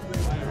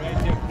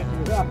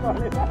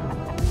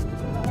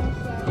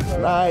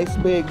 Nice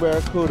big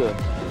barracuda.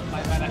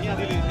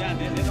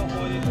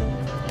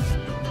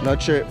 No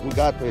trip. We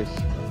got this.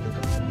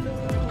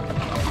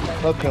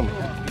 Hook him.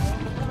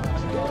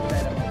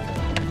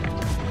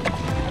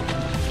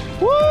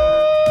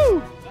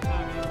 Woo!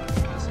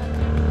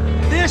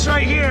 This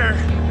right here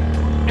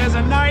is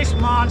a nice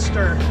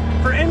monster.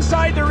 For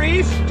inside the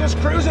reef, just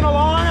cruising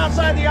along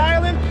outside the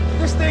island,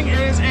 this thing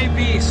is a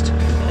beast.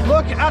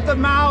 Look at the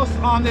mouth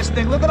on this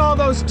thing. Look at all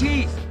those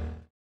teeth.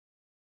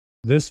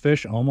 This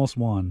fish almost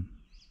won.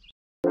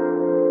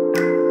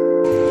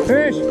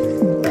 Fish!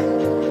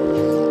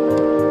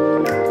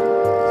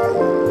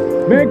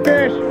 Big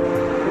fish!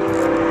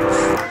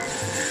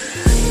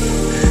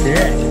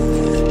 Yeah.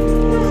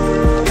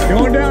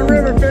 Going down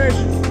river,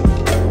 fish.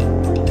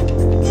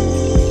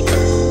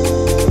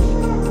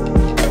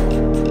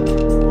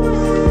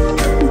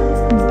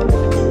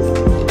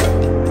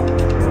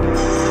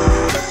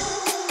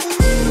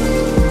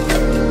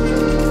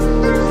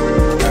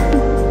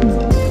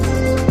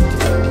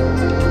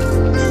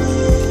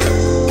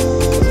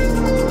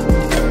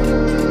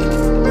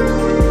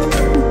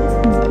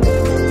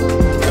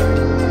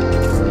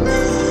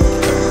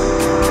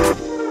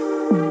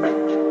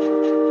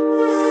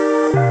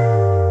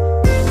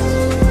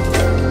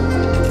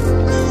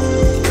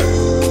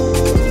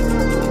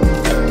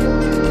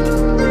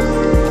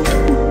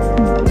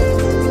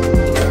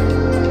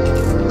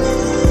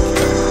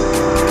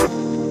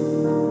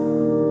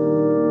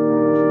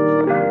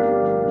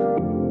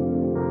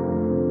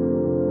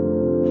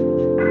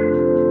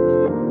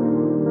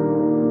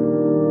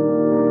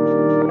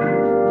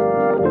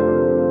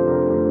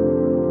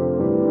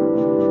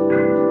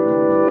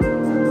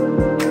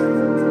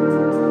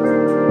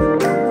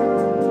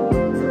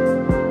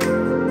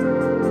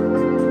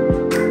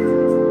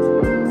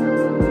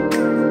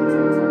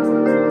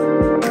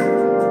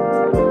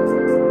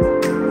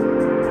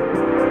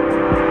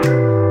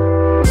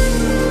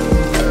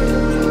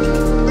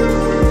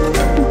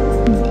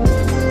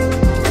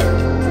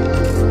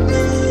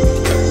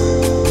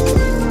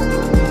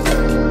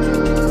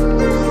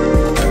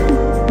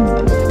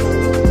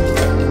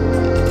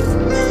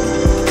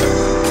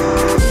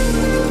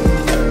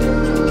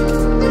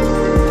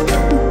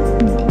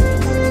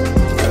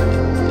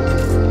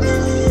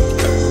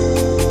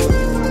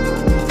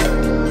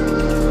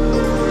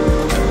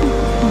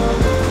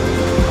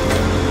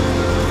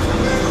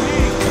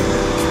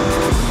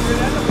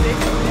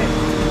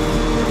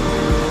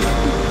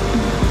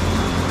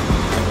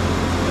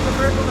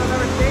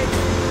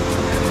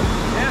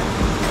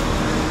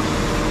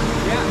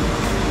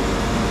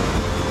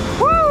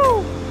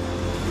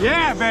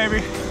 Yeah,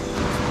 baby.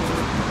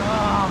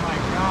 Oh my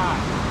God.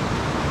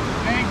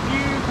 Thank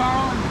you,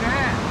 Carl and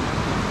Dan.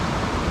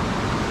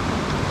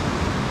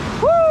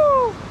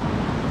 Woo!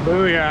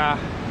 Booyah.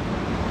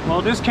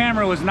 Well, this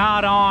camera was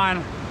not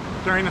on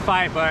during the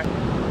fight, but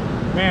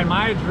man,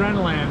 my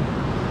adrenaline.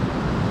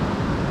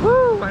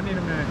 Woo! I need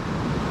a minute.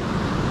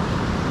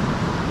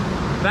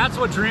 That's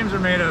what dreams are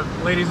made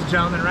of, ladies and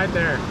gentlemen, right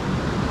there.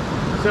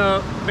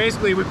 So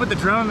basically, we put the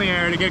drone in the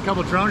air to get a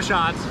couple drone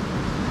shots.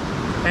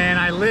 And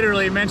I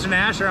literally mentioned to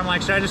Asher, I'm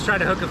like, should I just try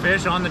to hook a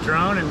fish on the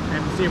drone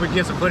and see if we can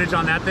get some footage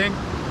on that thing?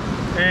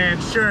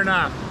 and sure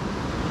enough,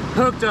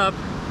 hooked up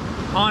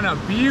on a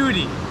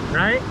beauty,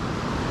 right?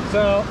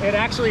 So it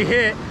actually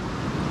hit.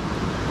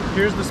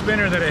 Here's the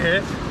spinner that it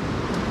hit.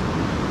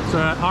 It's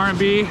a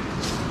R&B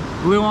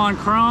blue on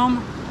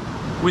chrome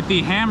with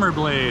the hammer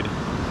blade.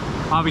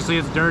 Obviously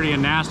it's dirty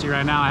and nasty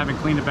right now. I haven't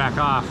cleaned it back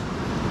off,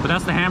 but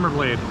that's the hammer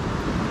blade.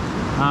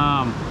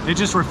 It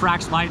just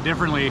refracts light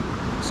differently.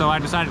 So I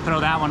decided to throw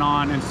that one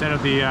on instead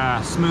of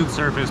the smooth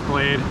surface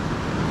blade,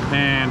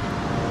 and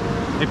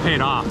it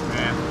paid off,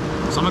 man.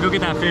 So I'm gonna go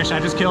get that fish. I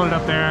just killed it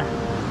up there.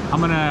 I'm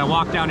gonna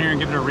walk down here and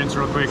give it a rinse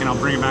real quick, and I'll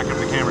bring it back up to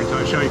the camera until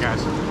I show you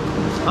guys.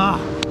 Ah.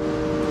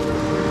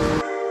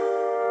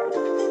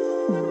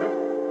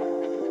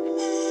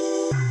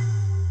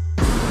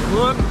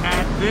 Look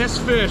at this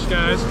fish,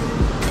 guys.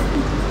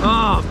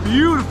 Oh,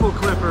 beautiful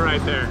clipper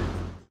right there.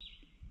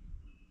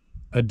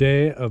 A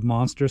day of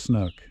monster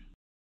snook.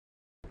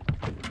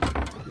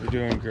 You're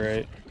doing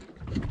great.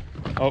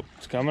 Oh,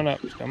 it's coming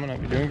up. It's coming up.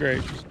 You're doing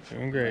great.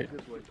 Doing great.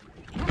 It's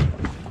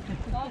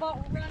all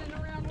about running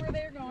around where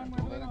they're going.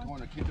 Where they're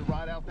going. Keep the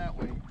rod out that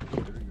way.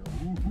 There you go.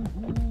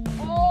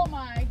 Oh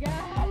my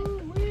God!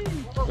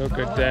 Look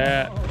at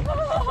that.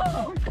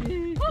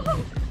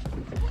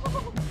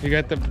 You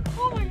got the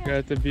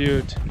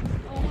beaut.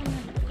 Oh,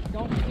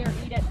 don't here,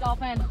 eat it,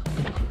 dolphin.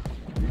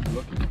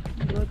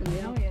 Looking,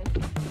 yeah. He is.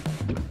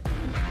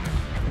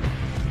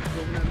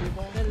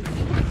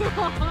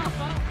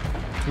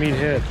 Meat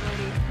hit.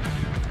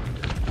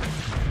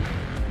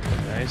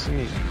 Nice and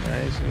easy.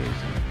 Nice and easy.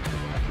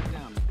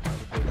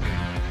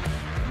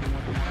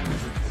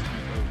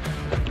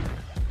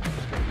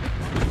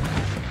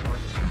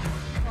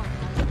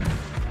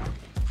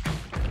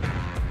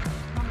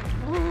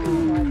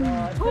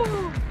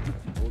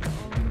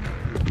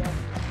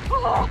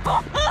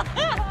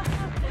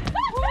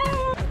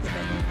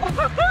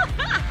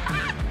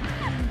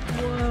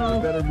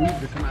 Better move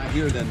to come out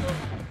here than.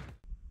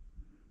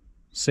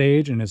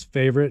 Sage and his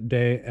favorite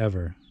day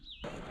ever.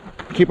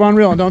 Keep on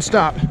reeling, don't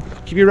stop.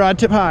 Keep your rod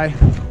tip high.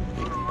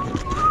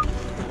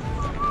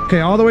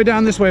 Okay, all the way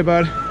down this way,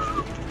 bud.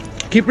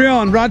 Keep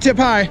reeling, rod tip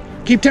high.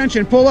 Keep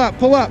tension, pull up,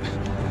 pull up.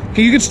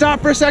 Okay, you can stop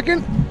for a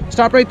second.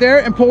 Stop right there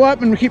and pull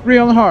up and keep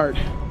reeling hard.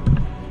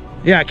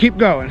 Yeah, keep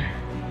going.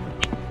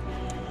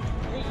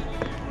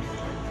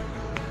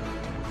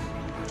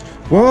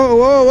 Whoa,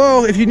 whoa,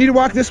 whoa. If you need to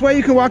walk this way,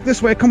 you can walk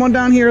this way. Come on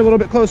down here a little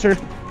bit closer.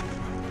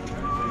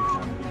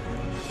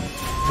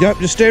 Yep,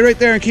 just stay right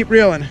there and keep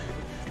reeling.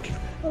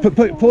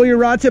 Pull your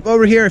rod tip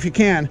over here if you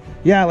can.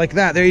 Yeah, like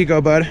that. There you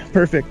go, bud.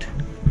 Perfect.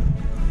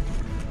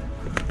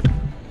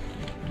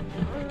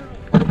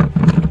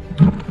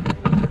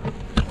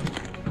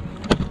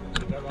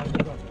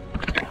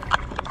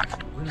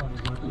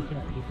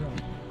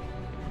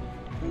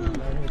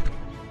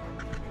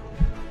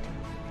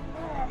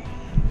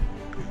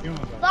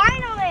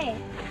 Finally!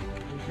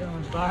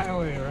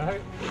 Finally,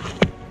 right?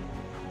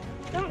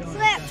 Don't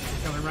slip!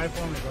 Coming right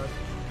for me, bud.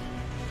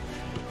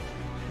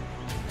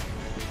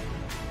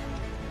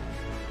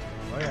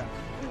 Oh yeah.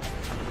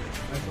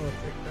 Nice little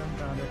 6-7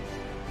 pounder.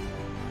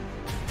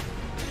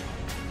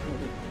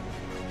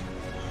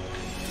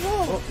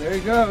 Oh, there he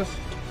goes.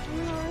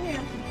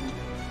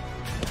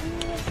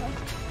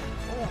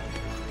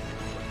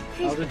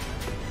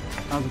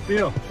 How's it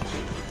feel?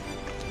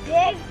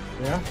 Big.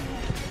 Yeah?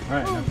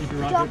 Alright, now keep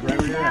your rod tip right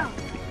where you're at.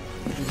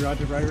 Keep your rod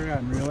tip right where you're at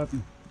and reel up.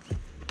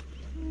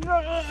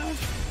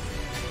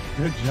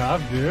 Good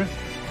job, dude.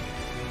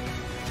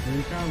 Here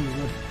he comes.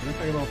 Looks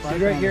like about 5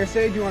 See right here,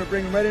 Sage? You want to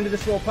bring him right into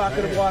this little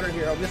pocket of water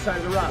here on this side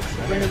of the rocks.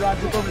 Bring the rod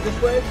tip over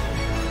this way.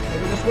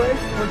 Over this way,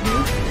 towards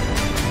you.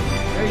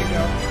 There you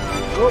go.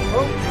 Oh,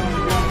 oh.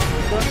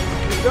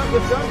 Lift up,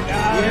 lift up.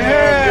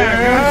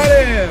 Yeah, got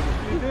him.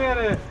 You did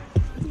it.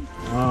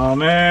 Oh,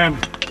 man.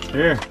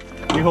 Here,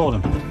 you hold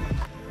him.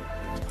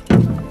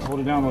 Hold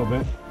it down a little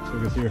bit so we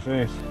can see your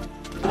face.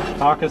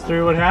 Talk us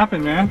through what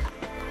happened, man.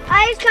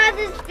 I just caught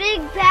this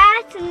big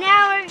bass and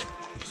now we're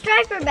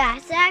striper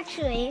bass,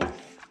 actually.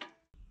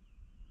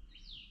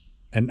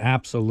 An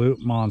absolute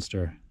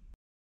monster.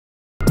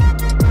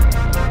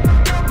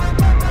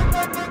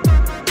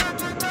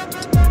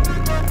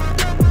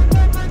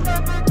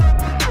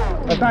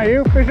 That's not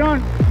you, fish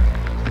on.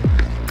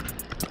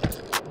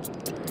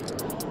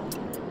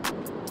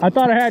 I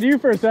thought I had you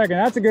for a second.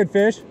 That's a good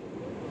fish.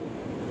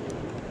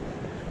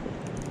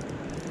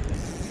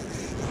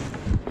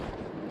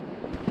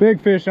 Big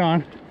fish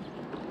on.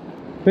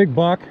 Big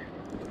buck.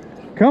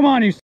 Come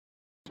on, you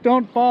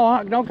don't fall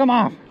off. Don't come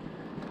off.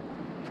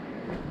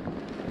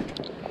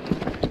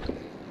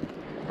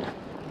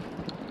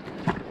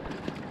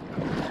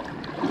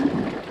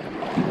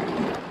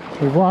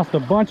 We've lost a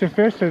bunch of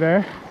fish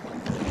today.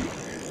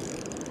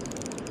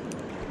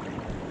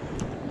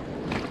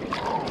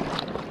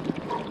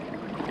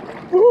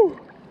 Woo!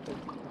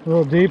 A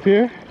little deep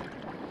here.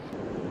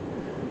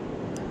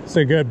 It's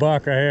a good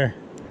buck right here.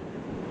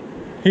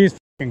 He's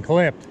fucking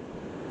clipped.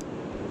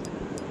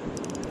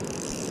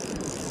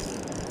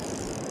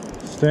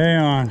 Stay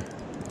on.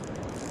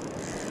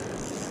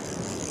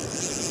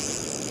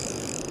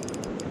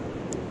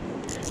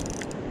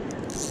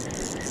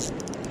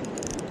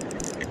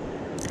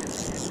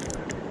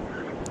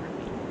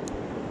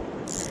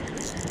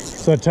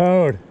 It's a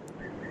toad.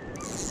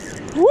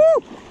 Woo!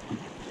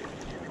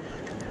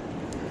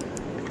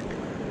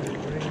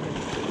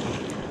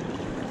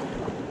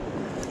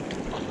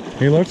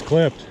 He looks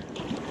clipped.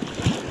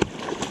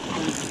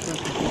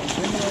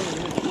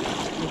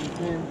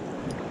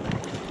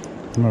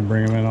 I'm gonna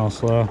bring him in all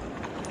slow.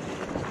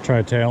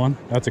 Try tailing.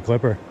 That's a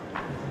clipper.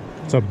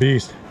 It's a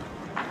beast.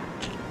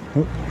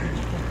 Oh.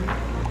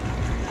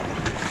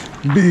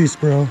 Beast,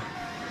 bro.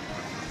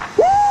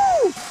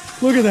 Woo!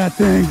 Look at that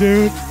thing,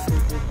 dude.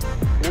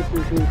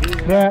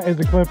 That is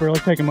a clipper.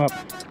 Let's take him up.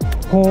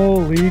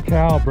 Holy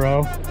cow,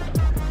 bro.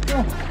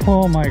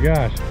 Oh my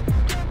gosh.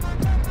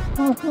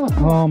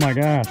 Oh my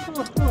gosh.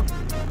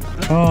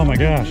 Oh my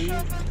gosh.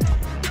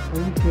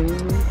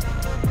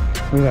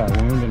 Look at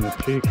that wound in his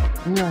cheek.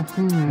 Yeah, I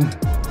seen that.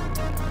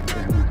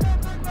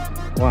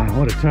 Wow,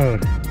 what a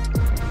toad.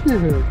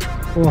 Dude,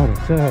 What a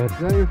toad. is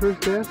that your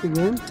first cast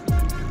again?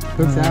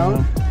 Hooks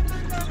out?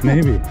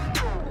 Maybe.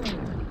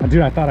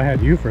 Dude, I thought I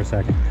had you for a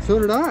second. So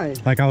did I.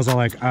 Like, I was all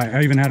like,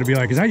 I even had to be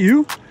like, is that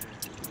you?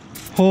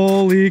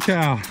 Holy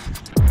cow.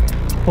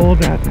 Hold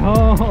that.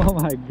 Oh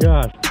my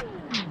gosh.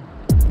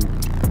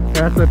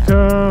 That's a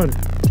toad.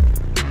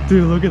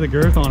 Dude, look at the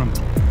girth on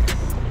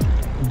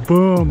him.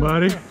 Boom,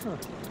 buddy.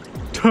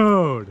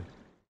 Toad.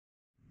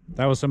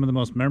 That was some of the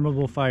most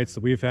memorable fights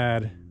that we've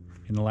had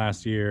in the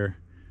last year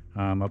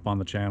up on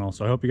the channel.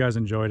 So I hope you guys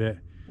enjoyed it.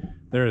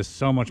 There is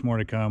so much more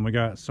to come. We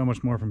got so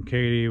much more from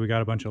Katie. We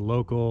got a bunch of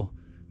local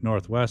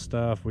Northwest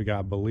stuff. We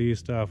got Belize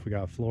stuff. We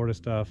got Florida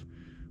stuff.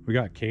 We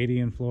got Katie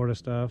in Florida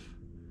stuff.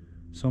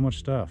 So much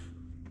stuff.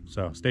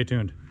 So stay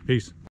tuned.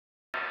 Peace.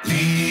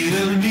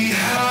 Leading me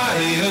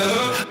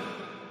higher.